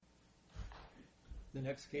The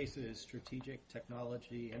next case is Strategic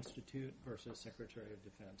Technology Institute versus Secretary of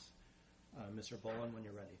Defense. Mr. Boland, when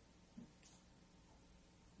you're ready.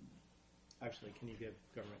 Actually, can you give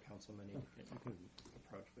government counsel many? You can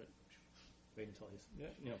approach, but wait until he's,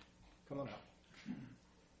 come on out.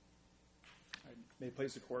 May it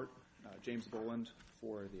please the court, James Boland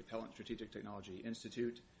for the Appellant Strategic Technology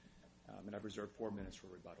Institute, and I've reserved 4 minutes for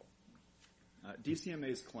rebuttal.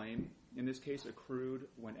 DCMA's claim in this case accrued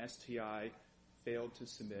when STI failed to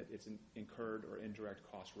submit its incurred or indirect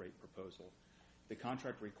cost rate proposal. The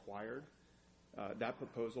contract required that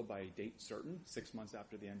proposal by a date certain, 6 months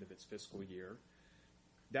after the end of its fiscal year.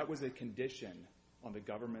 That was a condition on the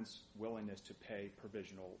government's willingness to pay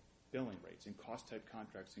provisional billing rates. In cost-type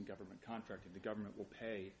contracts in government contracting, the government will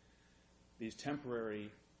pay these temporary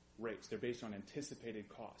rates. They're based on anticipated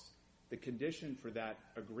costs. The condition for that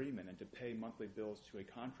agreement and to pay monthly bills to a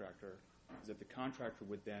contractor is that the contractor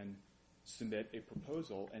would then submit a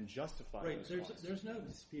proposal and justify those costs. There's no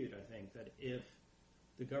dispute, I think, that if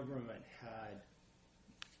the government had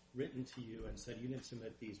written to you and said you didn't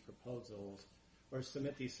submit these proposals or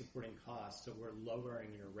submit these supporting costs, so we're lowering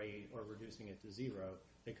your rate or reducing it to zero,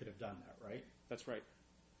 they could have done that, right? That's right.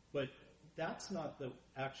 But that's not the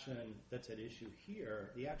action that's at issue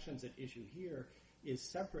here. The actions at issue here is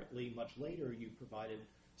separately, much later, you provided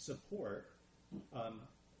support,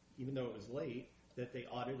 even though it was late, that they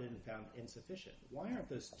audited and found insufficient. Why aren't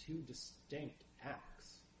those two distinct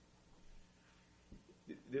acts?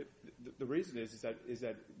 The reason is that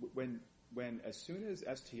when as soon as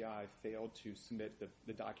STI failed to submit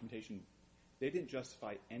the documentation, they didn't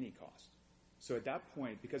justify any cost. So at that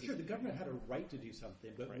point, because sure, the government had a right to do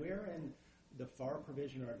something, but right. Where in the FAR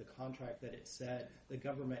provision or the contract that it said the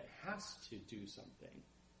government has to do something?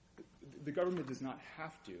 The government does not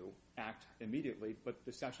have to act immediately, but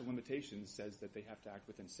the statute of limitations says that they have to act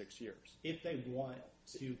within 6 years. If they want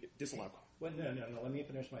to disallow cost. Well, no, let me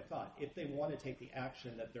finish my thought. If they want to take the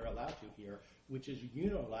action that they're allowed to here, which is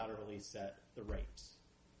unilaterally set the rates,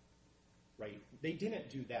 right? They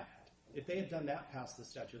didn't do that. If they had done that past the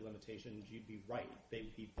statute of limitations, you'd be right.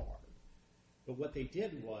 They'd be barred. But what they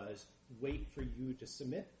did was wait for you to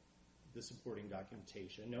submit the supporting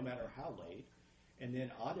documentation, no matter how late, and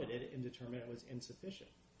then audit it and determine it was insufficient.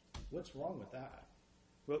 What's wrong with that?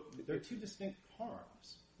 Well, there are two distinct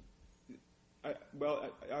harms. I don't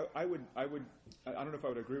know if I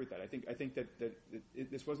would agree with that. I think that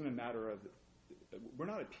this wasn't a matter of we're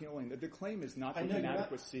not appealing. The claim is not the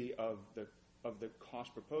inadequacy of the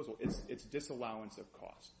cost proposal. It's disallowance of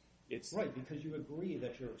cost. It's right, because you agree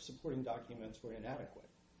that your supporting documents were inadequate.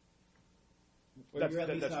 Or that's, you're at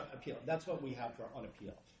least that's, not appeal. That's what we have on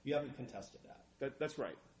appeal. You haven't contested that. That's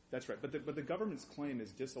right. That's right. But the government's claim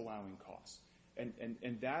is disallowing costs.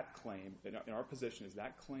 And that claim, in our position, is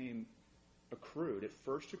that claim accrued. It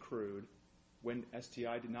first accrued when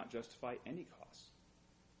STI did not justify any costs.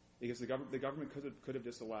 Because the government could have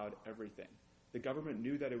disallowed everything. The government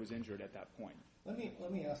knew that it was injured at that point. Let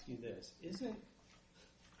me ask you this. Isn't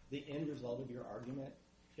the end result of your argument,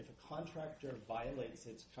 if a contractor violates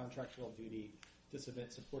its contractual duty to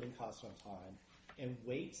submit supporting costs on time and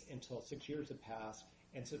waits until 6 years have passed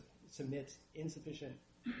and submits insufficient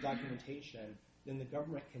documentation, then the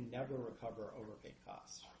government can never recover overpaid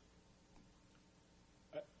costs?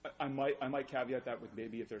 I might caveat that with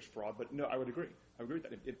maybe if there's fraud, but no, I would agree. I would agree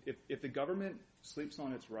with that. If the government sleeps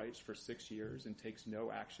on its rights for 6 years and takes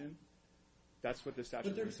no action, that's what the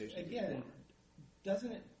statute of limitations is. Again,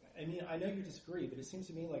 doesn't it? I mean, I know you disagree, but it seems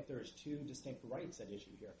to me like there's two distinct rights at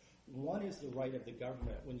issue here. One is the right of the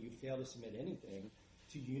government, when you fail to submit anything,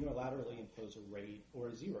 to unilaterally impose a rate or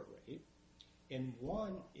a zero rate. And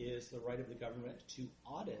one is the right of the government to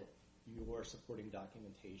audit your supporting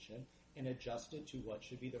documentation and adjust it to what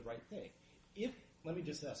should be the right thing. Let me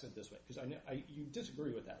just ask it this way, because I know you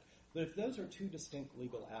disagree with that. But if those are two distinct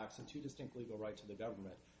legal acts and two distinct legal rights of the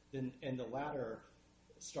government, then and the latter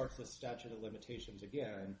starts the statute of limitations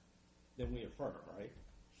again, then we affirm, right?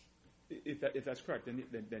 If that's correct,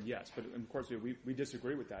 then yes. But of course we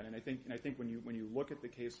disagree with that. And I think when you look at the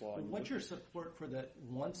case law, but what's your support for that?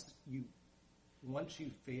 Once you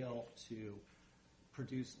fail to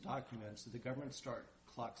produce documents, the government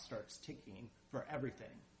clock starts ticking for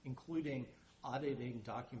everything, including auditing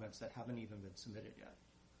documents that haven't even been submitted yet.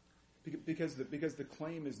 Because the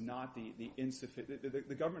claim is not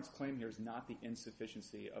the government's claim here is not the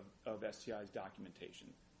insufficiency of STI's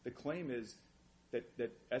documentation. The claim is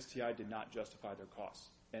that STI did not justify their costs,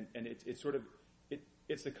 and it's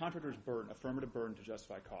the contractor's burden, affirmative burden, to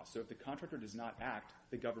justify costs. So if the contractor does not act,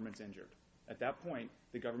 the government's injured. At that point,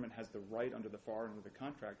 the government has the right under the FAR and under the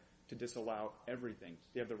contract to disallow everything.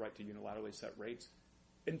 They have the right to unilaterally set rates.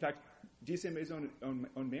 In fact, DCMA's own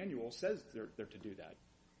manual says they're to do that.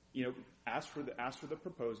 Ask for the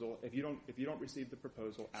proposal. If you don't receive the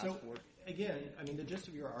proposal, ask for it. Again, I mean, the gist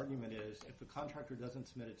of your argument is if the contractor doesn't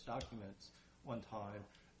submit its documents on time,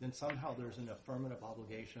 then somehow there's an affirmative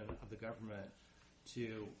obligation of the government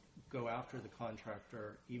to go after the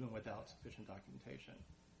contractor even without sufficient documentation.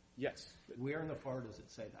 Yes. Where in the FAR does it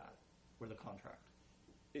say that, or the contract?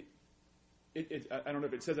 I don't know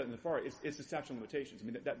if it says that in the FAR. It's the statute of limitations. I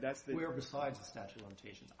mean, that's the... Where besides the statute of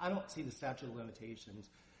limitations? I don't see the statute of limitations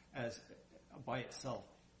as, by itself,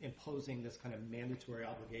 imposing this kind of mandatory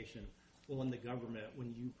obligation on the government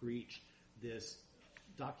when you breach this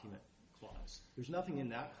document clause. There's nothing in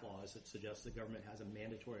that clause that suggests the government has a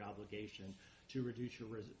mandatory obligation to reduce your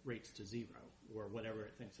rates to zero or whatever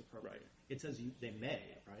it thinks appropriate. Right. It says they may,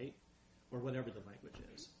 right? Or whatever the language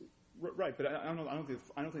is. Right, but I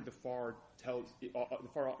don't think the FAR tells the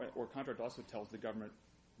FAR or contract also tells the government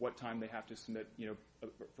what time they have to submit.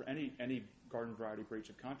 For any garden variety breach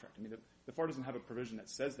of contract. I mean, the FAR doesn't have a provision that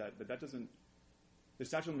says that, but that doesn't. The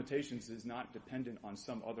statute of limitations is not dependent on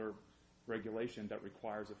some other regulation that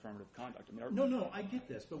requires affirmative conduct. I mean, No, I get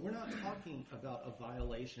this, but we're not talking about a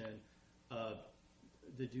violation of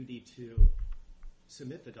the duty to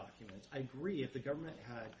submit the documents. I agree if the government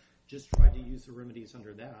had just tried to use the remedies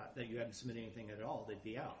under that you hadn't submitted anything at all, they'd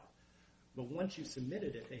be out. But once you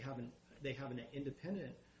submitted it, they have an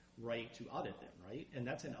independent right to audit them, right? And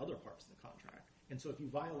that's in other parts of the contract. And so if you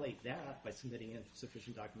violate that by submitting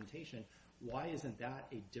insufficient documentation, why isn't that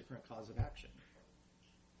a different cause of action?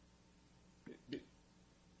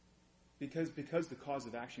 Because the cause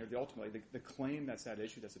of action, or ultimately the claim that's at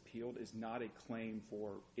issue that's appealed is not a claim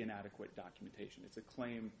for inadequate documentation. It's a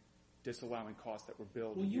claim disallowing costs that were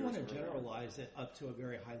billed. Well, you want to generalize it up to a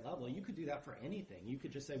very high level. You could do that for anything. You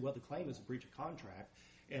could just say, well, the claim is a breach of contract,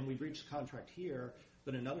 and we breached the contract here,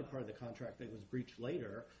 but another part of the contract that was breached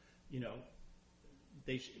later,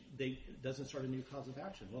 they doesn't start a new cause of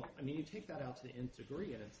action. Well, I mean, you take that out to the nth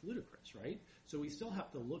degree, and it's ludicrous, right? So we still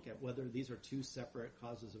have to look at whether these are two separate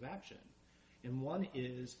causes of action. And one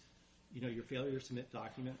is, your failure to submit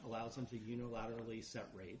document allows them to unilaterally set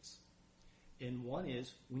rates. And one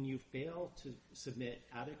is, when you fail to submit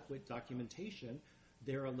adequate documentation,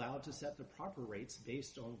 they're allowed to set the proper rates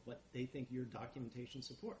based on what they think your documentation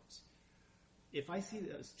supports. If I see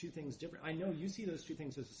those two things different, I know you see those two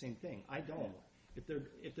things as the same thing. I don't. If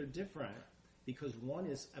they're different, because one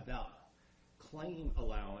is about claim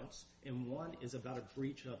allowance and one is about a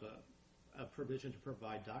breach of a provision to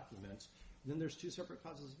provide documents, then there's two separate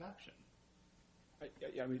causes of action.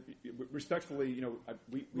 I mean, respectfully,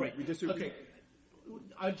 we disagree. Okay.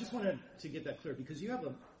 I just wanted to get that clear because you have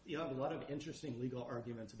a lot of interesting legal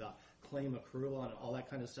arguments about claim accrual and all that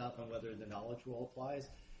kind of stuff and whether the knowledge rule applies.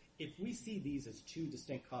 If we see these as two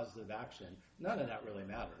distinct causes of action, none of that really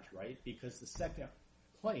matters, right? Because the second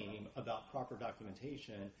claim about proper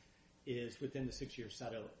documentation is within the 6-year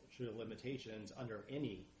statute of limitations under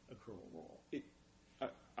any accrual rule.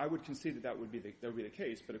 I would concede that would be the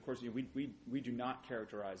case, but of course we do not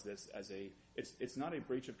characterize this as it's not a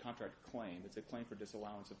breach of contract claim. It's a claim for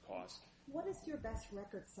disallowance of costs. What is your best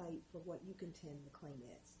record site for what you contend the claim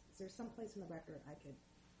is? Is there some place in the record I could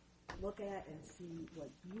look at and see what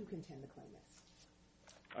you contend the claim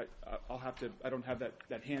is? I'll have to. I don't have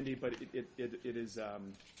that handy, but it is.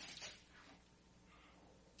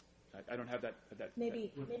 I don't have that.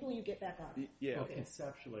 Maybe when you get back on. Yeah. Well,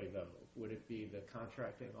 conceptually, though, would it be the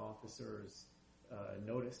contracting officer's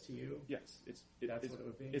notice to you? Yes. That's what it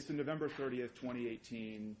would be? It's the November 30th,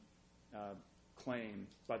 2018 claim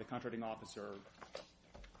by the contracting officer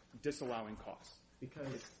disallowing costs.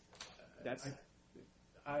 Because that's.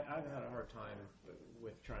 I've had a hard time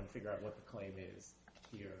with trying to figure out what the claim is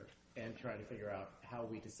here and trying to figure out how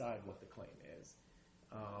we decide what the claim is.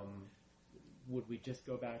 Would we just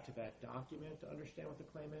go back to that document to understand what the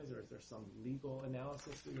claim is, or is there some legal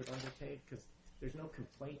analysis we would undertake? Because there's no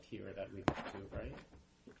complaint here that we can do,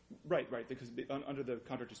 right? Right. Because under the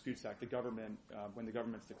Contract Disputes Act, the government, when the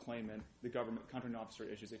government's the claimant, the government contracting officer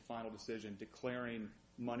issues a final decision declaring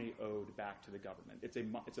money owed back to the government. It's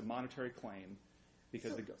a monetary claim.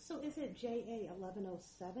 Because so is it JA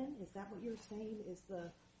 1107? Is that what you're saying is the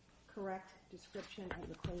correct description of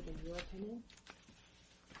the claim in your opinion?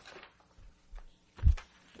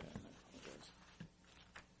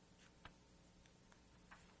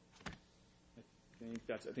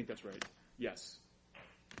 I think that's right. Yes.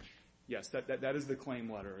 That is the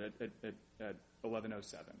claim letter at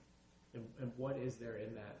 1107. And what is there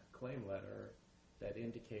in that claim letter that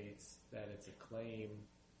indicates that it's a claim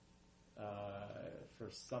for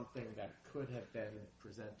something that could have been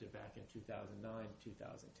presented back in 2009,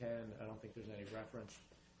 2010. I don't think there's any reference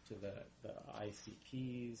to the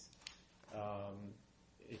ICPs.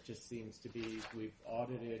 It just seems to be we've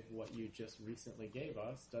audited what you just recently gave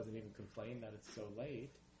us, doesn't even complain that it's so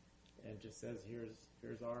late, and just says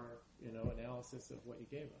here's our analysis of what you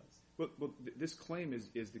gave us. Well, this claim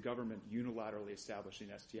is the government unilaterally establishing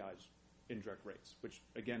STI's indirect rates, which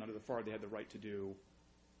again under the FAR they had the right to do.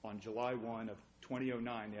 On July 1 of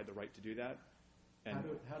 2009, they had the right to do that. And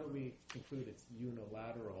how do we conclude it's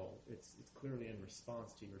unilateral? It's clearly in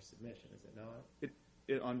response to your submission, is it not?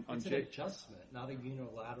 It's an adjustment, not a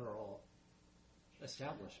unilateral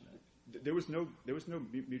establishment. There was no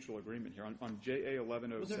mutual agreement here. On JA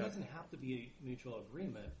 1107. Well, there doesn't have to be a mutual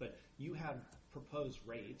agreement, but you had proposed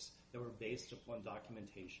rates that were based upon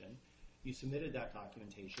documentation. You submitted that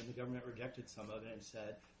documentation. The government rejected some of it and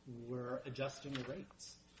said, we're adjusting the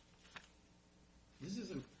rates. This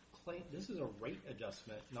is a rate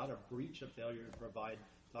adjustment, not a breach of failure to provide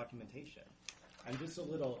documentation. I'm just a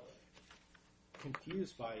little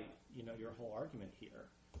confused by your whole argument here.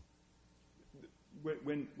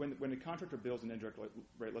 When a contractor bills an indirect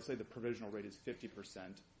rate, let's say the provisional rate is 50%,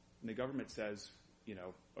 and the government says,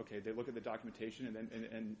 okay, they look at the documentation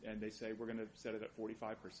and they say we're going to set it at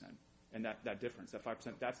 45%, and that difference, that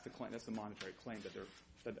 5%, that's the claim, that's the monetary claim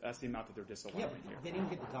that's the amount that they're disallowing here. They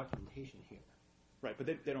didn't get the documentation here. Right, but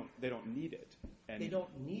they don't need it. And they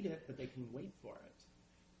don't need it, but they can wait for it.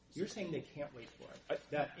 You're saying they can't wait for it.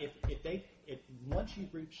 That if once you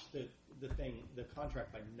breach the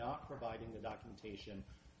contract by not providing the documentation,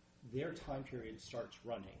 their time period starts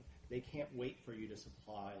running. They can't wait for you to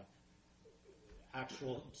supply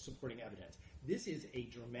actual supporting evidence. This is a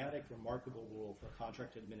dramatic, remarkable rule for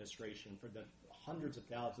contract administration for the hundreds of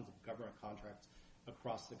thousands of government contracts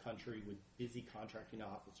across the country with busy contracting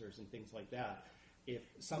officers and things like that. If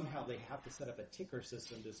somehow they have to set up a ticker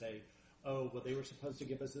system to say, oh, well, they were supposed to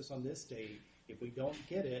give us this on this date. If we don't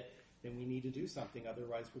get it, then we need to do something.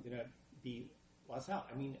 Otherwise, we're going to be lost out.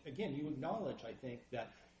 I mean, again, you acknowledge, I think,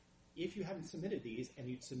 that if you haven't submitted these and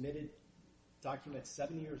you'd submitted documents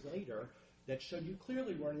 7 years later that showed you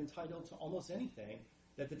clearly weren't entitled to almost anything,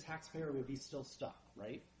 that the taxpayer would be still stuck,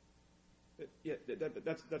 right? Yeah,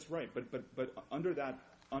 that's right. But under that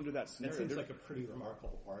scenario, that seems like a pretty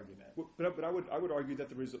remarkable argument. But I would argue that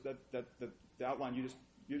the outline you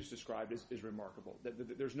just described is remarkable.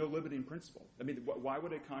 That there's no limiting principle. I mean, why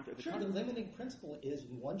would a contract? Sure, the limiting principle is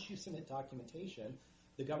once you submit documentation,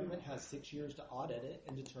 the government has 6 years to audit it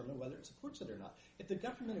and determine whether it supports it or not. If the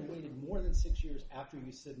government had waited more than 6 years after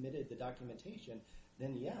you submitted the documentation,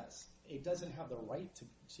 then yes, it doesn't have the right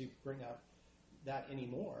to bring up that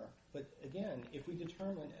anymore. But again, if we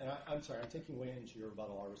determine, and I'm sorry, I'm taking way into your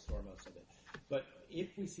rebuttal, I'll restore most of it. But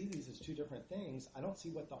if we see these as two different things, I don't see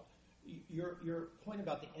what your point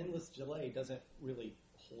about the endless delay doesn't really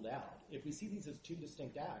hold out. If we see these as two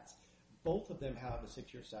distinct acts, both of them have a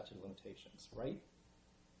 6-year statute of limitations, right?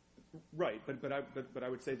 Right, but I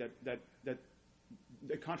would say that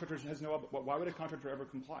the contractor has no. Why would a contractor ever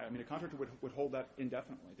comply? I mean, a contractor would hold that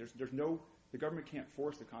indefinitely. There's no. The government can't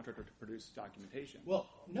force the contractor to produce documentation. Well,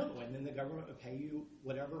 no, and then the government would pay you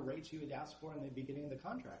whatever rates you had asked for in the beginning of the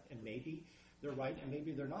contract, and maybe they're right and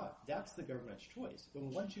maybe they're not. That's the government's choice. But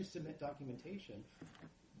once you submit documentation,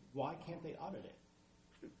 why can't they audit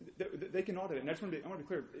it? They can audit it, and I want to be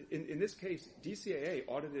clear. In this case, DCAA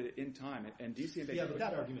audited it in time, and DCAA. Yeah, but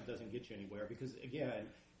that argument doesn't get you anywhere because, again,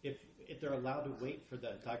 if they're allowed to wait for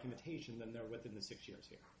the documentation, then they're within the 6 years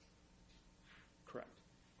here. Correct.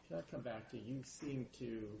 Can I come back to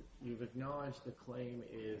you've acknowledged the claim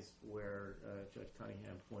is where Judge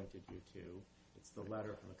Cunningham pointed you to. It's the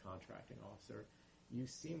letter from the contracting officer. You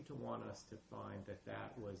seem to want us to find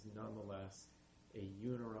that was nonetheless a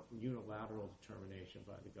unilateral determination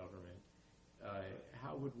by the government.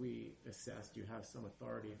 How would we assess? Do you have some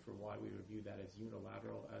authority for why we would view that as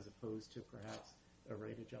unilateral as opposed to perhaps a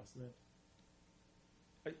rate adjustment?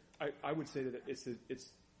 I would say that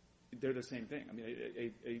they're the same thing. I mean,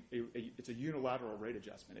 it's a unilateral rate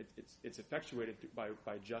adjustment. It's effectuated by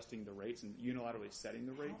adjusting the rates and unilaterally setting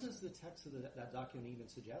the rates. How does the text of that document even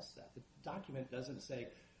suggest that? The document doesn't say,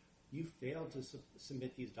 you failed to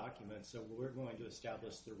submit these documents, so we're going to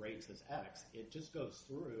establish the rates as X. It just goes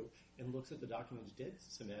through and looks at the documents you did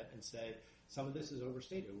submit and say, some of this is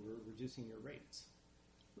overstated. We're reducing your rates.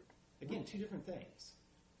 Again, two different things.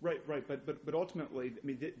 Right. But ultimately, I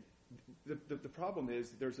mean, the problem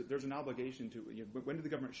is there's an obligation to. When did the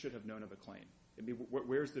government should have known of a claim? I mean,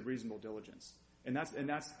 where's the reasonable diligence? And that's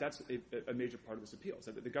a major part of this appeal.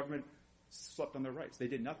 So that the government slept on their rights. They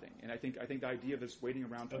did nothing. And I think the idea of this waiting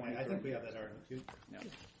around 20 I think we have that argument too. Yeah.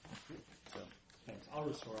 So, Thanks. I'll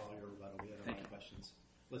restore all your rebuttal. We have a lot of questions.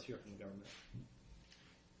 Let's hear from the government.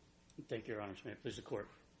 Thank you, Your Honor. May it please the Court.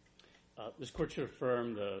 This Court should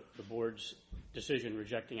affirm the Board's decision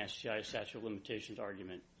rejecting STI's statute of limitations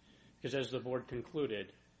argument because, as the Board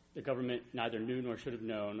concluded, the government neither knew nor should have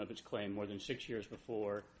known of its claim more than 6 years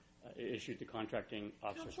before it issued the contracting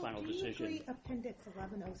officer's final decision. Do you agree Appendix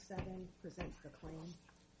 1107 presents the claim?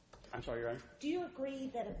 I'm sorry, Your Honor? Do you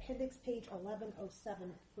agree that Appendix page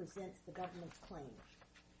 1107 presents the government's claim?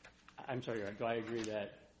 I'm sorry, Your Honor. Do I agree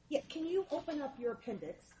that? Yeah, can you open up your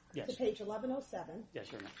appendix Yes. to page 1107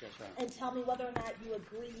 Yes, Your Honor. Yes, Your Honor. and tell me whether or not you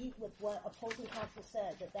agree with what opposing counsel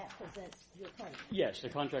said, that that presents your claim? Yes, the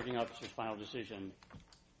contracting officer's final decision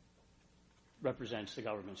represents the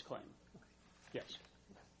government's claim. Yes.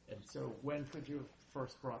 And so when could you have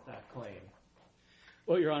first brought that claim?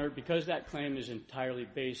 Well, Your Honor, because that claim is entirely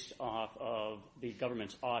based off of the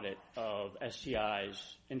government's audit of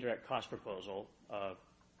STI's indirect cost proposal,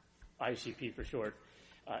 ICP for short,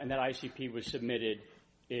 and that ICP was submitted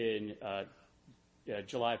in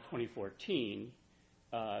July of 2014,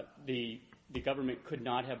 the government could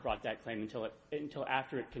not have brought that claim until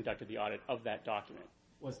after it conducted the audit of that document.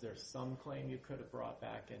 Was there some claim you could have brought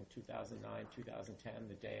back in 2009, 2010,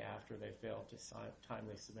 the day after they failed to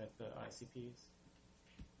timely submit the ICPs?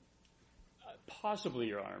 Possibly,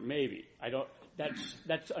 Your Honor. Maybe. I don't.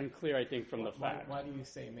 That's unclear, I think, from the facts. Why do you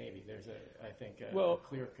say maybe? There's a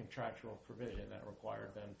clear contractual provision that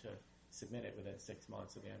required them to submit it within 6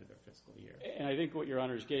 months of the end of their fiscal year. And I think what Your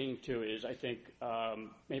Honor is getting to is, I think,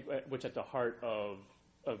 maybe what's at the heart of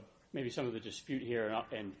maybe some of the dispute here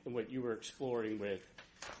and what you were exploring with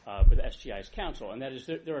STI's counsel, and that is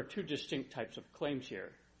that there are two distinct types of claims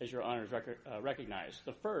here, as Your Honors recognize.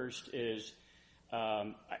 The first is,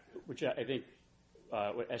 which I think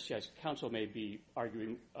what STI's counsel may be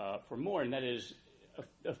arguing for more, and that is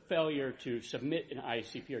a failure to submit an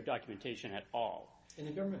ICP or documentation at all. And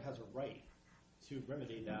the government has a right to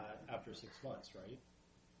remedy that after 6 months, right?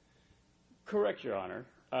 Correct, Your Honor.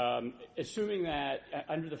 Assuming that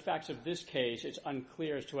under the facts of this case, it's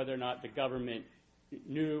unclear as to whether or not the government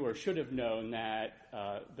knew or should have known that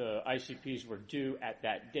the ICPs were due at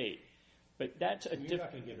that date. But that's a You're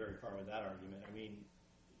not going to get very far with that argument. I mean,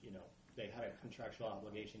 they had a contractual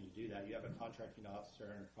obligation to do that. You have a contracting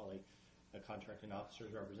officer and probably a contracting officer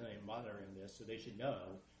representing and monitoring this, so they should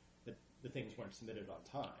know that the things weren't submitted on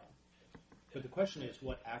time. But the question is,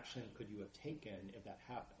 what action could you have taken if that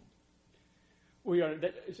happened? Well, Your Honor,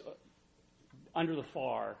 that is, under the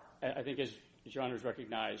FAR, I think as Your Honors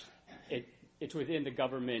recognize, it's within the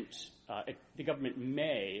government. The government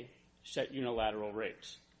may set unilateral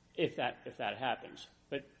rates if that happens.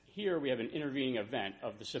 But here we have an intervening event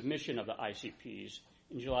of the submission of the ICPs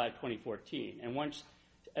in July of 2014. And once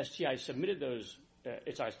STI submitted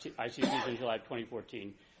its ICPs in July of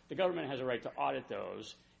 2014, the government has a right to audit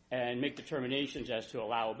those and make determinations as to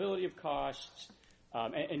allowability of costs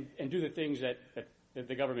and do the things that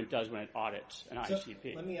the government does when it audits an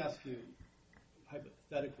ICP. Let me ask you,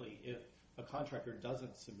 hypothetically, if a contractor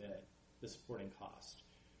doesn't submit the supporting cost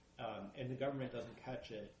and the government doesn't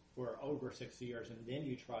catch it for over 6 years and then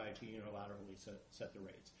you try to unilaterally set the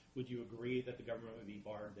rates, would you agree that the government would be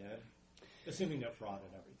barred then, assuming no fraud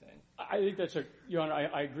and everything? I think Your Honor,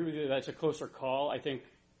 I agree with you. That's a closer call. I think,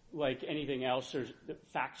 like anything else, there's the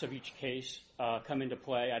facts of each case come into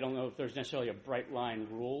play. I don't know if there's necessarily a bright line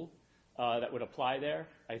rule that would apply there.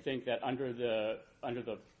 I think that under the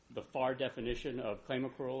FAR definition of claim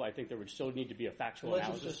accrual, I think there would still need to be a factual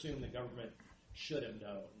analysis. Let's just assume the government should have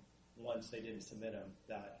known once they didn't submit them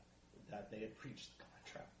that they had breached the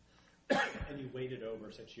contract, and you waited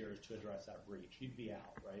over 6 years to address that breach. You'd be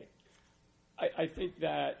out, right? I think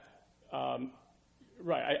that.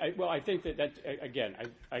 Right. I think that again,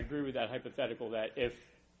 I agree with that hypothetical that if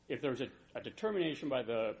there's a determination by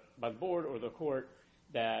the board or the court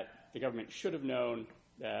that the government should have known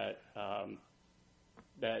that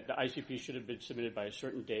the ICP should have been submitted by a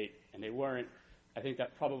certain date and they weren't, I think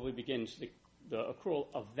that probably begins the accrual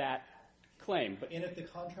of that claim. And if the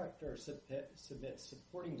contractor submits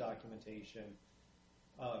supporting documentation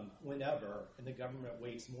whenever, and the government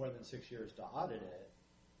waits more than 6 years to audit it,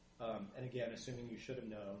 and again, assuming you should have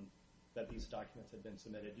known that these documents had been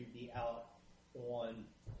submitted, you'd be out on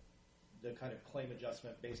the kind of claim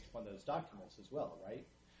adjustment based upon those documents as well, right?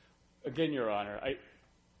 Again, Your Honor, I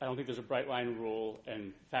don't think there's a bright line rule,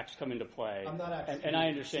 and facts come into play. I'm not asking. And I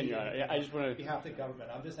understand, Your Honor. I just want to. On behalf of the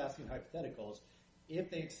government, I'm just asking hypotheticals.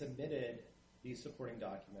 If they'd submitted these supporting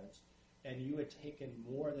documents and you had taken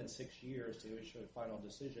more than 6 years to issue a final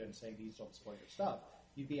decision saying these don't support your stuff,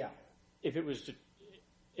 you'd be out. If it was,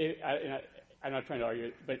 I'm not trying to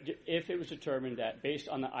argue, but if it was determined that based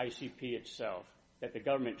on the ICP itself, that the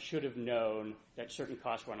government should have known that certain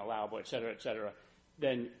costs were unallowable, et cetera,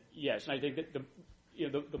 then yes. And I think that the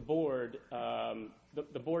board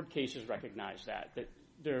cases recognize that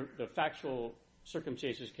the factual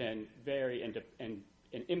circumstances can vary and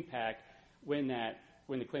impact when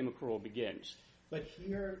the claim accrual begins. But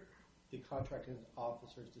here, the contracting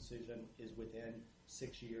officer's decision is within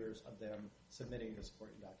 6 years of them submitting the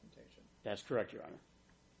supporting documentation. That's correct, Your Honor.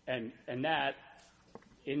 And that,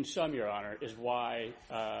 in sum, Your Honor, is why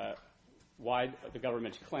the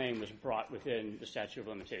government's claim was brought within the statute of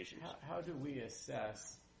limitations. How do we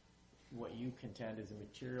assess what you contend is a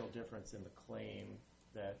material difference in the claim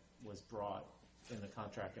that was brought in the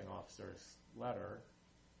contracting officer's letter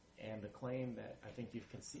and the claim that I think you've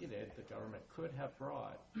conceded the government could have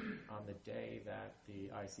brought on the day that the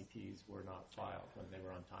ICPs were not filed when they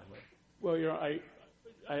were untimely? Well, Your Honor,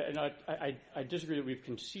 I disagree that we've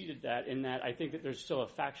conceded that, in that I think that there's still a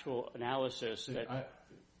factual analysis.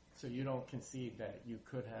 So you don't concede that you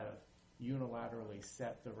could have unilaterally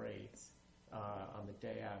set the rates on the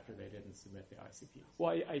day after they didn't submit the ICPs?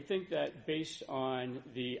 Well, I think that based on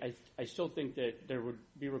I still think that there would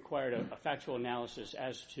be required a factual analysis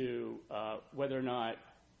as to whether or not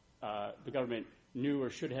the government knew or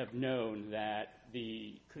should have known that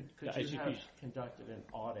the ICPs... Could you have conducted an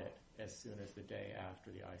audit as soon as the day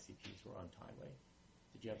after the ICPs were untimely?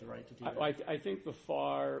 Did you have the right to do that? I think the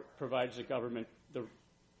FAR provides the government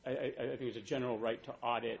I think it's a general right to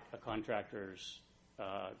audit a contractor's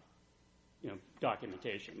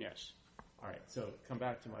documentation, yes. All right, so come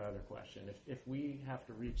back to my other question. If we have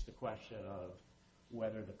to reach the question of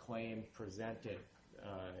whether the claim presented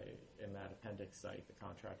in that appendix site, the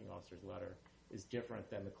contracting officer's letter, is different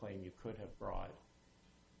than the claim you could have brought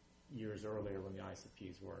years earlier when the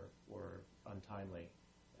ICPs were untimely,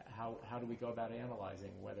 how do we go about analyzing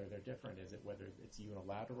whether they're different? Is it whether it's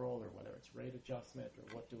unilateral or whether it's rate adjustment,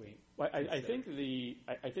 or what do we... Well, I think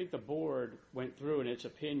the board went through in its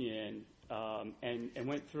opinion and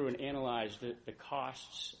went through and analyzed the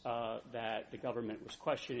costs that the government was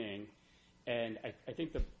questioning, and I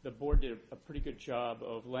think the board did a pretty good job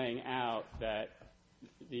of laying out that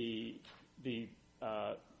the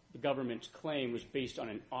government's claim was based on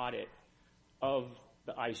an audit of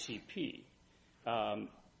the ICP. I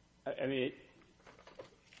mean,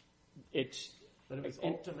 it's... But it was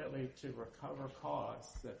ultimately to recover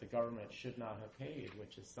costs that the government should not have paid,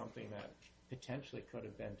 which is something that potentially could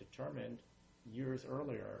have been determined years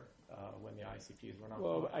earlier when the ICPs were not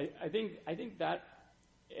filed. Well, I think that,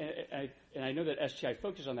 and I know that STI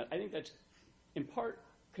focused on that, I think that's in part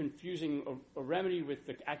confusing a remedy with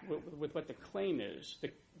what the claim is.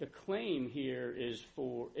 The claim here is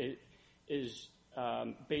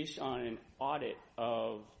based on an audit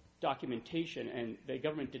of documentation, and the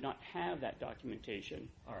government did not have that documentation.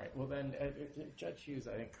 All right. Well, then, Judge Hughes,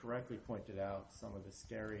 I think, correctly pointed out some of the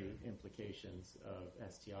scary implications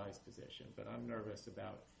of STI's position, but I'm nervous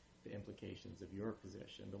about the implications of your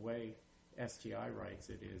position. The way STI writes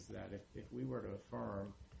it is that if we were to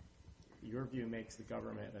affirm, your view makes the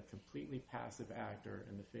government a completely passive actor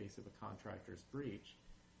in the face of a contractor's breach,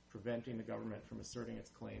 preventing the government from asserting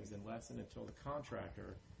its claims unless and until the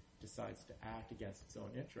contractor decides to act against its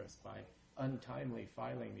own interests by untimely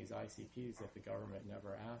filing these ICPs that the government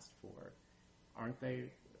never asked for. Aren't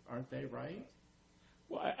they right?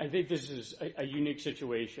 Well, I think this is a unique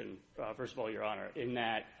situation, first of all, Your Honor, in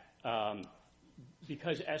that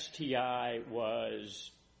because STI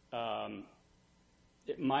was,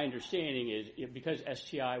 my understanding is, because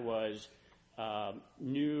STI was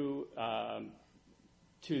new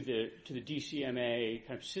to the DCMA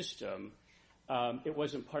kind of system, it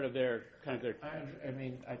wasn't part of their kind of their... I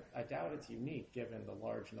mean, I doubt it's unique given the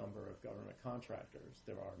large number of government contractors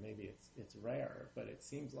there are. Maybe it's rare, but it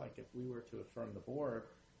seems like if we were to affirm the board,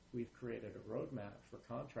 we've created a roadmap for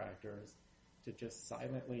contractors to just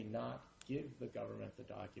silently not give the government the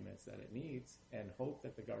documents that it needs and hope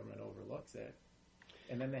that the government overlooks it.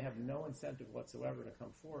 And then they have no incentive whatsoever to come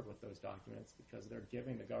forward with those documents because they're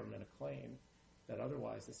giving the government a claim that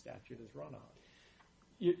otherwise the statute is run on.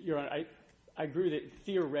 Your Honor, I agree that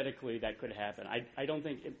theoretically that could happen. I don't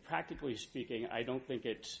think, practically speaking, I don't think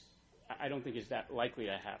it's that likely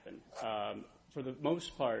to happen. For the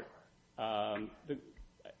most part,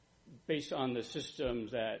 based on the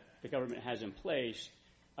systems that the government has in place,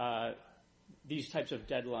 these types of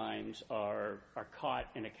deadlines are caught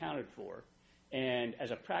and accounted for. And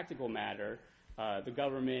as a practical matter, the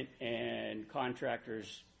government and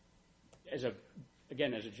contractors as a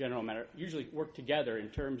general matter, usually work together in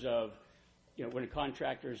terms of, when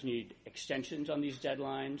contractors need extensions on these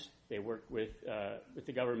deadlines, they work with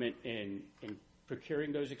the government in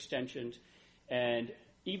procuring those extensions. And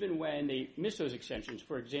even when they miss those extensions,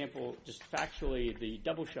 for example, just factually, the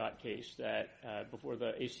double shot case that before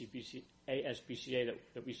the ASPCA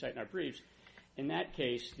that we cite in our briefs, in that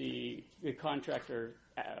case, the contractor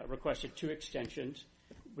requested 2 extensions,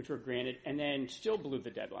 which were granted, and then still blew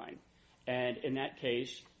the deadline. And in that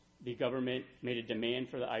case, the government made a demand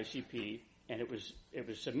for the ICP, and it was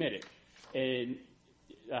submitted. In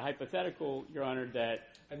a hypothetical, Your Honor,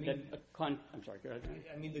 I'm sorry, go ahead.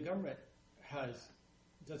 I mean, the government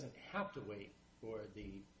doesn't have to wait for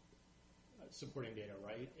the supporting data,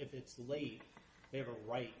 right? If it's late, they have a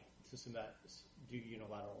right to do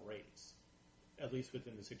unilateral rates, at least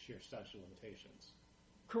within the 6-year statute of limitations.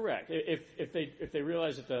 Correct. If they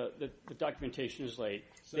realize that the documentation is late,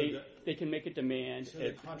 So they can make a demand. So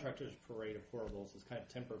the contractor's parade of horribles is kind of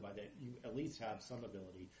tempered by that. You at least have some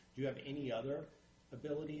ability. Do you have any other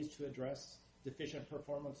abilities to address deficient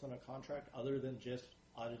performance on a contract other than just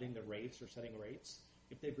auditing the rates or setting rates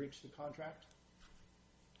if they breach the contract?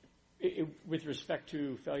 With respect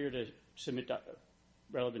to failure to submit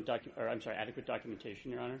adequate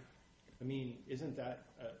documentation, Your Honor? I mean, isn't that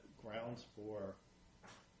grounds for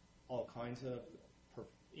all kinds of,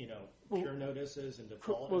 cure notices and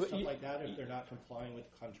default and stuff like that if they're not complying with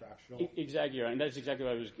contractual? Exactly, Your Honor, and that's exactly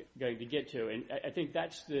what I was going to get to. And I think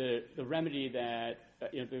that's the remedy that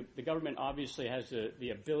the government obviously has the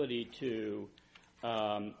ability to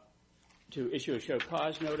issue a show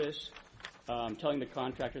cause notice, telling the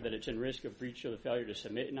contractor that it's in risk of breach or the failure to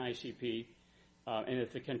submit an ICP. And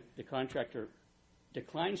if the contractor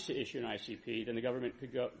declines to issue an ICP, then the government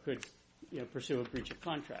could pursue a breach of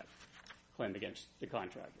contract claim against the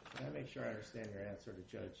contractor. Can I make sure I understand your answer to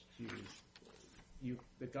Judge Hughes?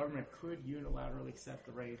 The government could unilaterally set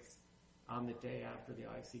the rates on the day after the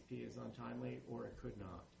ICP is untimely, or it could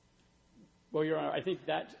not? Well, Your Honor, I think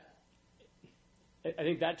that's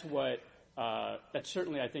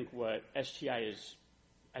certainly what STI is.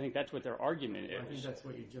 I think that's what their argument is. I think that's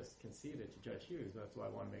what you just conceded to Judge Hughes. That's why I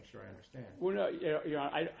want to make sure I understand. Well, no, Your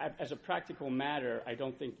Honor, as a practical matter, I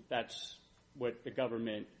don't think that's what the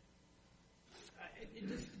government.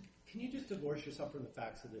 Can you just divorce yourself from the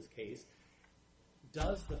facts of this case?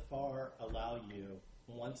 Does the FAR allow you,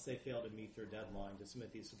 once they fail to meet their deadline, to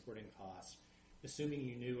submit these supporting costs, assuming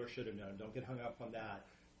you knew or should have known, don't get hung up on that,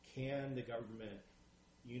 can the government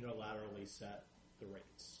unilaterally set the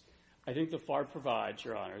rates? I think the FAR provides,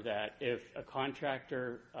 Your Honor, that if a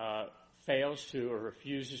contractor fails to or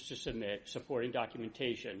refuses to submit supporting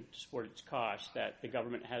documentation to support its costs, that the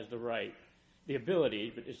government has the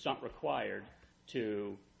ability, but it's not required,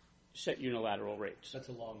 to set unilateral rates. That's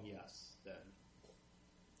a long yes, then.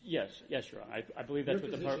 Yes, Your Honor. I believe that's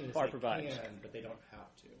what the FAR provides. They can, but they don't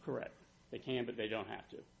have to. Correct. They can, but they don't have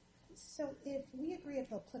to. So if we agree if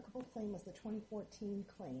the applicable claim was the 2014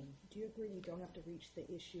 claim, do you agree you don't have to reach the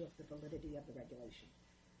issue of the validity of the regulation?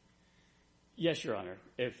 Yes, Your Honor.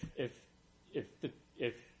 If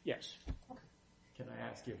yes. Okay. Can I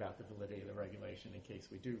ask you about the validity of the regulation in case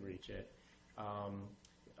we do reach it?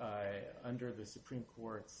 Under the Supreme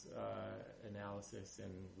Court's analysis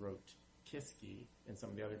in Rotkiski and some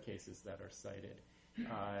of the other cases that are cited,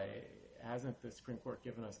 hasn't the Supreme Court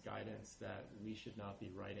given us guidance that we should not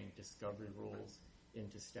be writing discovery rules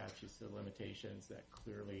into statutes of limitations that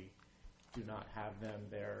clearly do not have them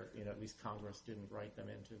there? At least Congress didn't write them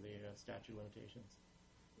into the statute of limitations.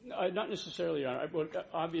 Not necessarily, Your Honor. Well,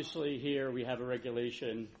 obviously, here we have a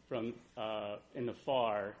regulation from in the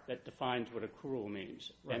FAR that defines what accrual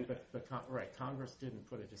means. Right, but Congress didn't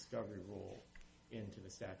put a discovery rule into the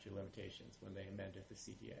statute of limitations when they amended the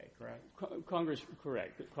CDA, correct?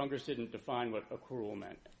 Correct. Congress didn't define what accrual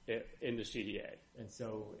meant in the CDA. And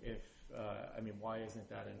so why isn't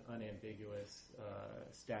that an unambiguous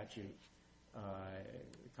statute?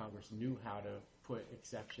 Congress knew how to put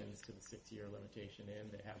exceptions to the 6-year limitation in.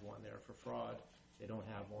 They have one there for fraud. They don't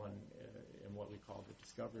have one in what we call the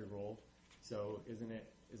discovery rule. So isn't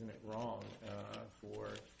it wrong for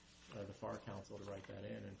the FAR Council to write that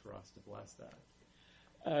in and for us to bless that?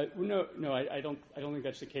 No, I don't think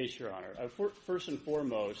that's the case, Your Honor. First and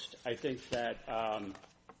foremost, I think that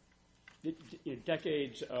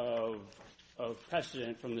decades of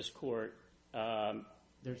precedent from this court.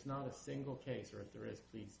 There's not a single case, or if there is,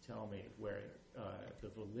 please tell me, where the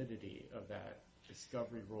validity of that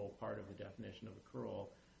discovery rule part of the definition of accrual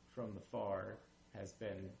from the FAR has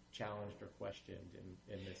been challenged or questioned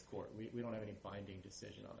in this court. We don't have any binding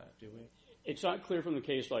decision on that, do we? It's not clear from the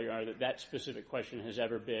case law, Your Honor, that that specific question has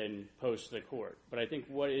ever been posed to the court. But I think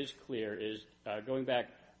what is clear is going back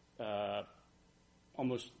maybe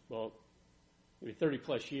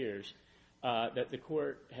 30-plus years, that the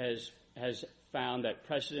court has found that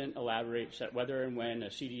precedent elaborates that whether and when a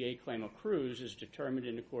CDA claim accrues is determined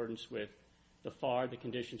in accordance with the FAR, the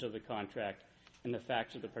conditions of the contract, and the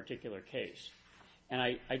facts of the particular case. And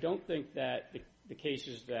I don't think that the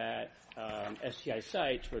cases that STI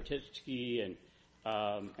cites, Rotitsky and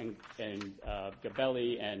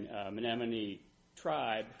Gabelli and Menominee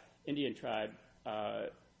tribe, Indian tribe,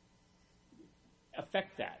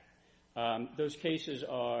 affect that. Those cases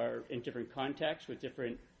are in different contexts with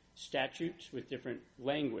different statutes, with different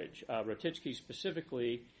language. Rotitsky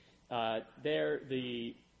specifically, their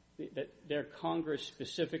Congress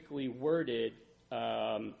specifically worded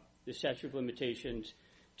the statute of limitations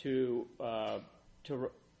to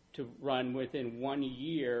run within 1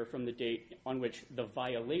 year from the date on which the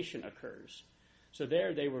violation occurs. So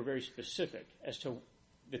there they were very specific as to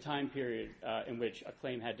the time period in which a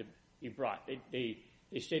claim had to be brought. They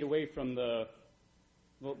stayed away from the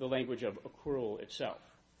language of accrual itself.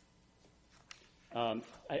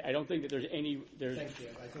 I don't think that there's any... Thank you.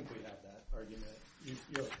 I think we have that argument.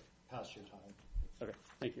 You're past your time. Okay.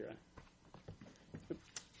 Thank you, Your Honor.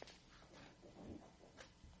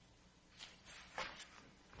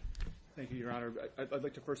 Thank you, Your Honor. I'd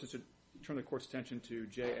like to first just turn the Court's attention to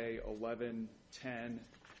JA 1110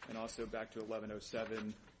 and also back to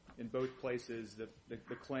 1107. In both places, the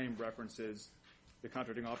claim references the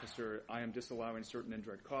contracting officer, I am disallowing certain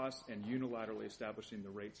indirect costs and unilaterally establishing the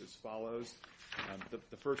rates as follows.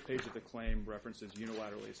 The first page of the claim references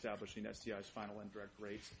unilaterally establishing STI's final indirect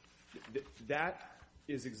rates. That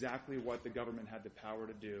is exactly what the government had the power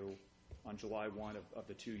to do on July 1 of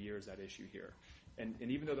the 2 years at issue here. And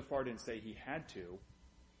even though the FAR didn't say he had to,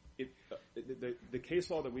 the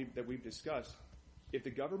case law that we've discussed, if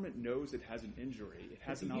the government knows it has an injury, it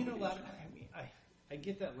has an obligation. I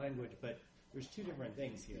get that language, but there's two different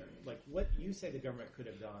things here. Like what you say the government could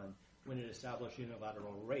have done when it established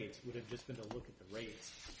unilateral rates would have just been to look at the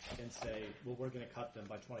rates and say, well, we're going to cut them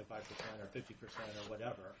by 25% or 50% or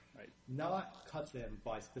whatever. Right. Not cut them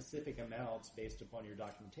by specific amounts based upon your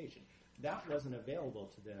documentation. That wasn't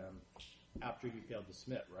available to them after you failed to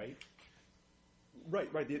submit, right?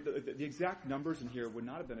 Right. The exact numbers in here would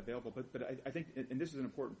not have been available, but I think, and this is an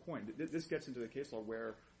important point, this gets into the case law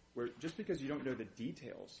where just because you don't know the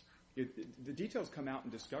details, the details come out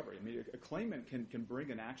in discovery. I mean, a claimant can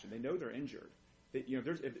bring an action. They know they're injured.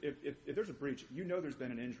 If there's a breach, you know there's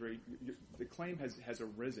been an injury. The claim has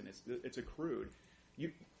arisen. It's accrued.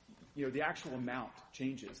 The actual amount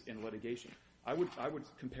changes in litigation. I would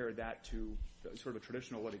compare that to sort of a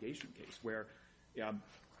traditional litigation case where,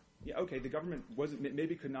 the government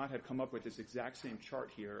maybe could not have come up with this exact same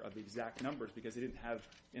chart here of the exact numbers because they didn't have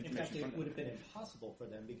information. In fact, it would have been impossible for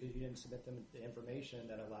them because you didn't submit them the information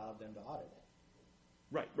that allowed them to audit it.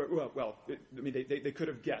 Right. Well, they could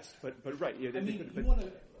have guessed, but right. You want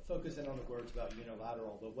to focus in on the words about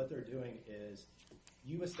unilateral, but what they're doing is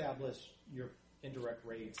you establish your indirect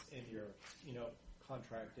rates in your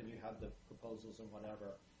contract and you have the proposals and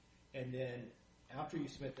whatever, and then after you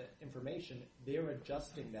submit the information, they're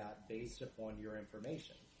adjusting that based upon your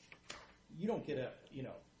information. You don't get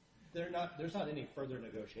there's not any further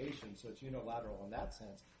negotiation, so it's unilateral in that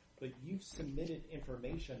sense, but you've submitted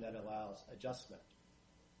information that allows adjustment.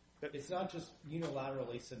 It's not just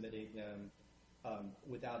unilaterally submitting them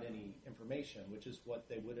without any information, which is what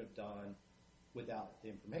they would have done without the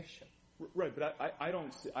information. Right, but I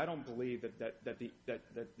don't believe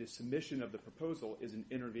that the submission of the proposal is an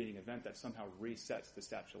intervening event that somehow resets the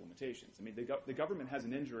statute of limitations. I mean, the government has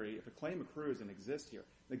an injury. If a claim accrues and exists here,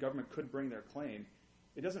 the government could bring their claim.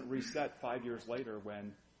 It doesn't reset 5 years later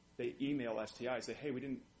when they email STI and say, hey,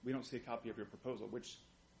 we don't see a copy of your proposal, which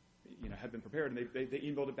had been prepared, and they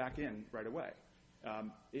emailed it back in right away.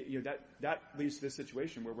 That leads to this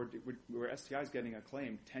situation where STI is getting a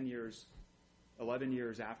claim 10 years, 11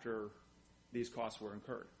 years after these costs were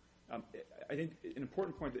incurred. I think an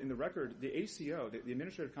important point in the record, the ACO, the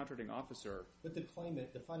Administrative Contracting Officer... But the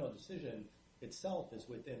claimant, the final decision itself is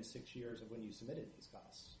within 6 years of when you submitted these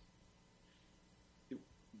costs.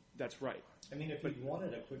 That's right. I mean, if you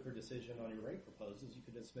wanted a quicker decision on your rate proposals, you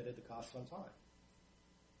could have submitted the costs on time.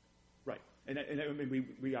 Right. And I mean,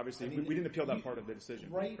 we obviously we didn't appeal that part of the decision.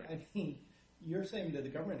 Right. I mean, you're saying that the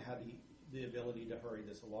government had the ability to hurry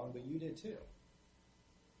this along, but you did too.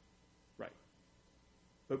 Right.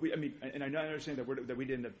 But and I understand that we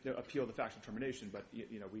didn't appeal the factual determination, but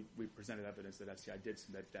we presented evidence that SCI did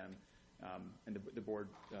submit them, and the board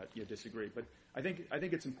disagreed. But I think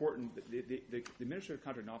it's important that the administrative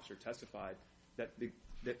contracting officer testified that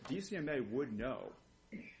DCMA would know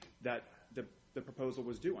that the proposal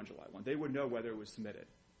was due on July 1. They would know whether it was submitted.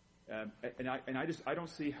 And I don't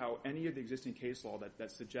see how any of the existing case law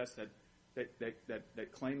that suggests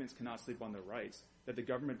that claimants cannot sleep on their rights, that the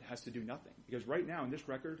government has to do nothing. Because right now, in this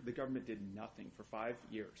record, the government did nothing for 5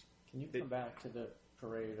 years. Can you come back to the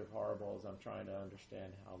parade of horribles? I'm trying to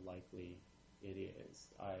understand how likely it is.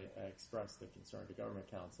 I expressed the concern to Government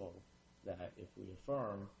Counsel that if we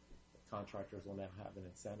affirm, contractors will now have an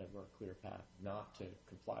incentive or a clear path not to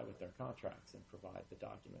comply with their contracts and provide the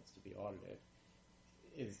documents to be audited.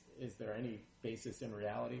 Is there any basis in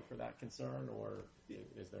reality for that concern, or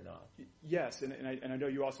is there not? Yes, and I know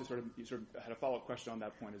you also sort of had a follow-up question on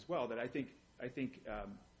that point as well. That I think.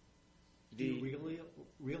 Do you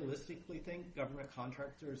realistically think government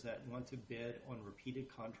contractors that want to bid on repeated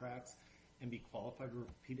contracts and be qualified for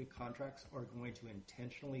repeated contracts are going to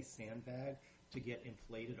intentionally sandbag to get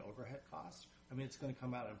inflated overhead costs? I mean, it's going to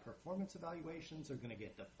come out in performance evaluations. They're going to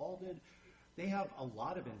get defaulted. They have a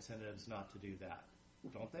lot of incentives not to do that,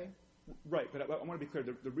 don't they? Right, but I want to be clear.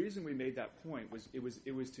 The reason we made that point was it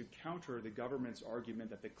was to counter the government's argument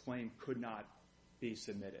that the claim could not be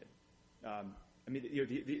submitted.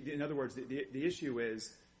 In other words, the issue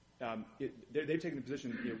is they've taken the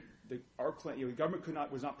position the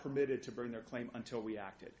government was not permitted to bring their claim until we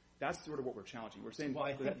acted. That's sort of what we're challenging. We're saying, well,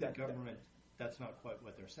 I think the government. That's not quite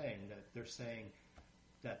what they're saying. That they're saying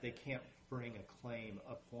that they can't bring a claim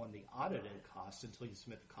upon the audited cost until you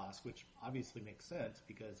submit the cost, which obviously makes sense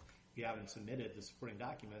because if you haven't submitted the supporting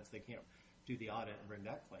documents, they can't do the audit and bring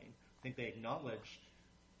that claim. I think they acknowledged,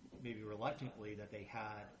 maybe reluctantly, that they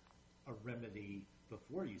had a remedy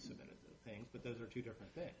before you submitted the things, but those are two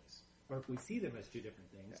different things. Or if we see them as two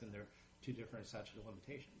different things, then they're two different statute of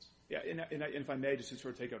limitations. Yeah, and if I may, just to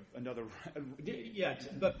sort of take another... Yeah,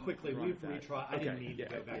 but quickly, we've retried. I didn't need to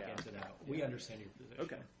go back into that. We understand your position.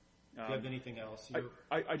 Okay. Do you have anything else?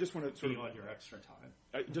 I just want to sort of... Beyond your extra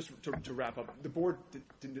time. Just to wrap up, the board,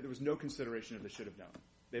 there was no consideration of the should have known.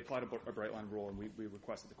 They applied a bright line rule, and we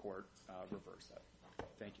requested the court reverse that.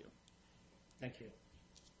 Thank you. Thank you.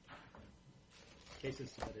 Case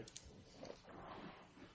is submitted.